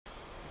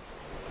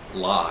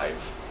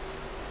live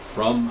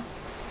from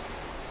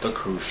the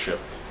cruise ship,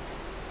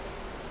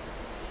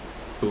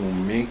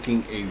 boom,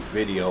 making a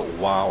video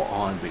while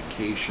on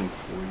vacation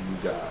for you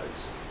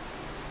guys.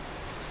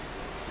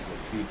 Take a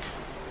peek.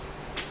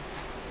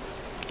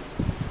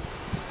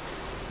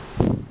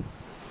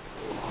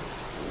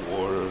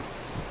 Water,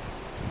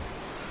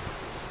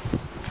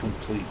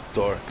 complete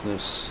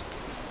darkness.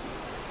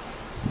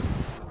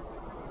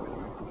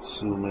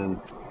 Zoom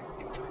in.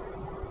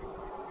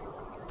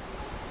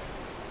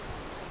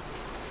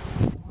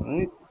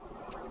 Right.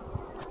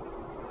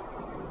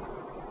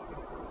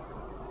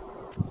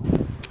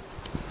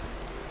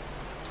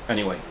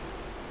 Anyway,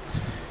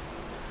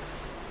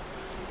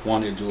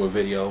 wanted to do a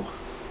video,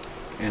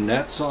 and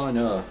that's on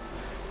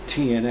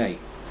TNA.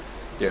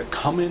 They're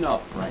coming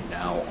up right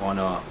now on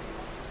a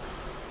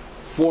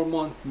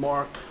 4-month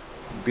mark,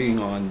 being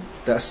on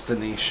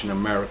Destination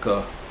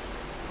America,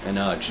 and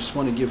just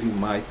want to give you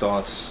my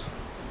thoughts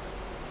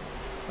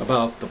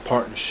about the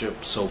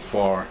partnership so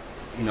far.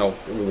 You know,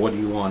 what do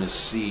you want to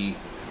see?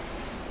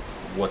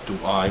 What do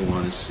I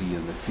want to see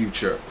in the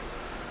future?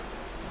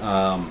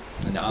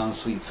 And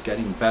honestly, it's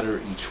getting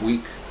better each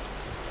week.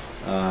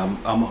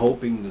 I'm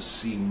hoping to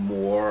see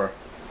more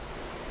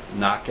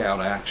knockout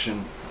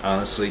action,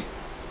 honestly,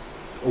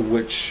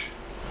 which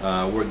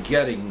we're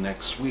getting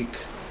next week,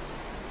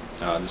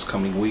 this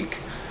coming week,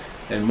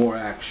 and more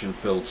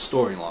action-filled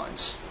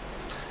storylines.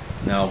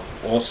 Now,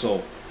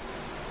 also,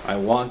 I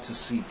want to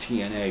see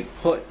TNA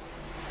put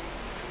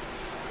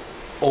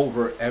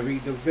over every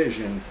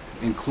division,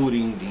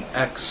 including the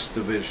X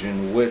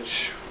division,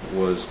 which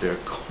was their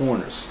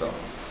cornerstone.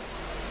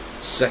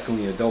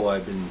 Secondly, although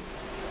I've been,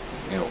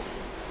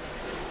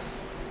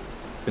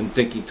 been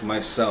thinking to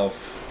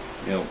myself,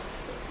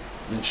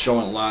 been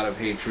showing a lot of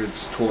hatred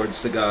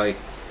towards the guy,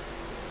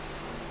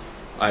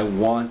 I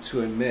want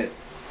to admit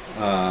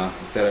that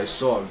I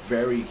saw a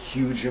very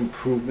huge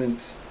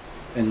improvement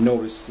and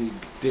noticed he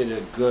did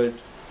a good,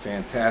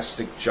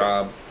 fantastic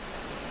job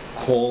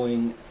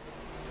calling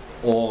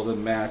all the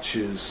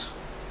matches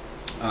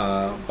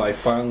by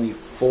finally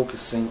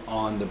focusing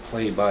on the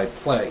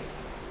play-by-play,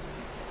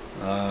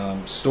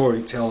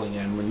 storytelling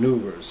and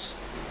maneuvers.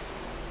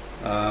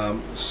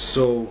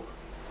 So,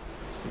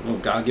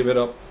 gotta give it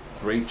up.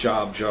 Great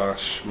job,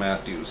 Josh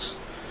Matthews.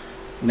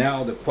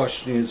 Now the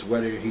question is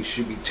whether he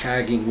should be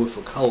tagging with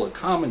a color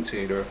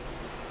commentator.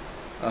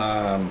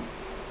 And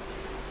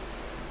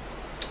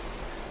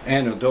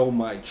although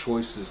my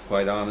choices,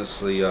 quite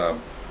honestly, were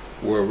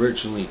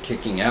originally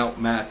kicking out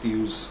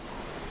Matthews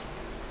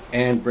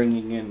and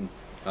bringing in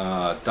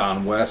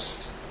Don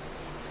West,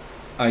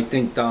 I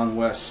think Don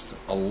West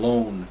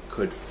alone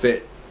could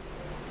fit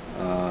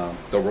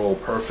the role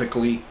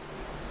perfectly,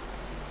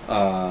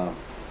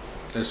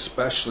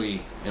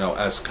 especially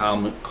as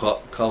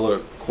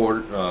color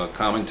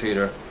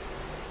commentator,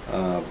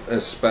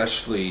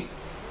 especially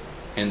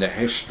in the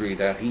history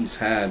that he's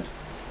had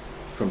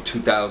from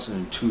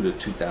 2002 to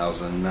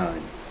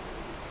 2009.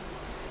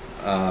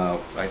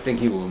 I think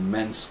he will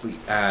immensely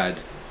add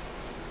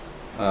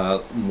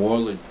more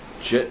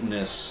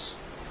legitness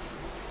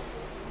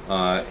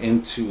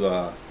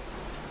into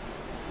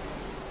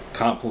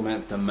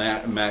complement the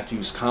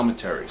Matthews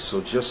commentary. So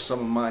just some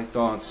of my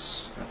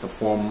thoughts at the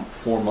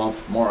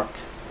 4-month mark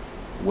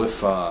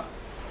with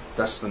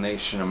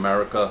Destination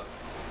America.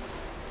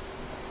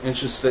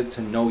 Interested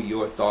to know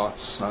your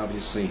thoughts,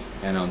 obviously,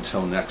 and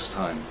until next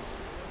time,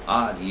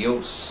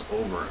 adios,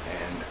 over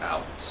and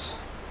out.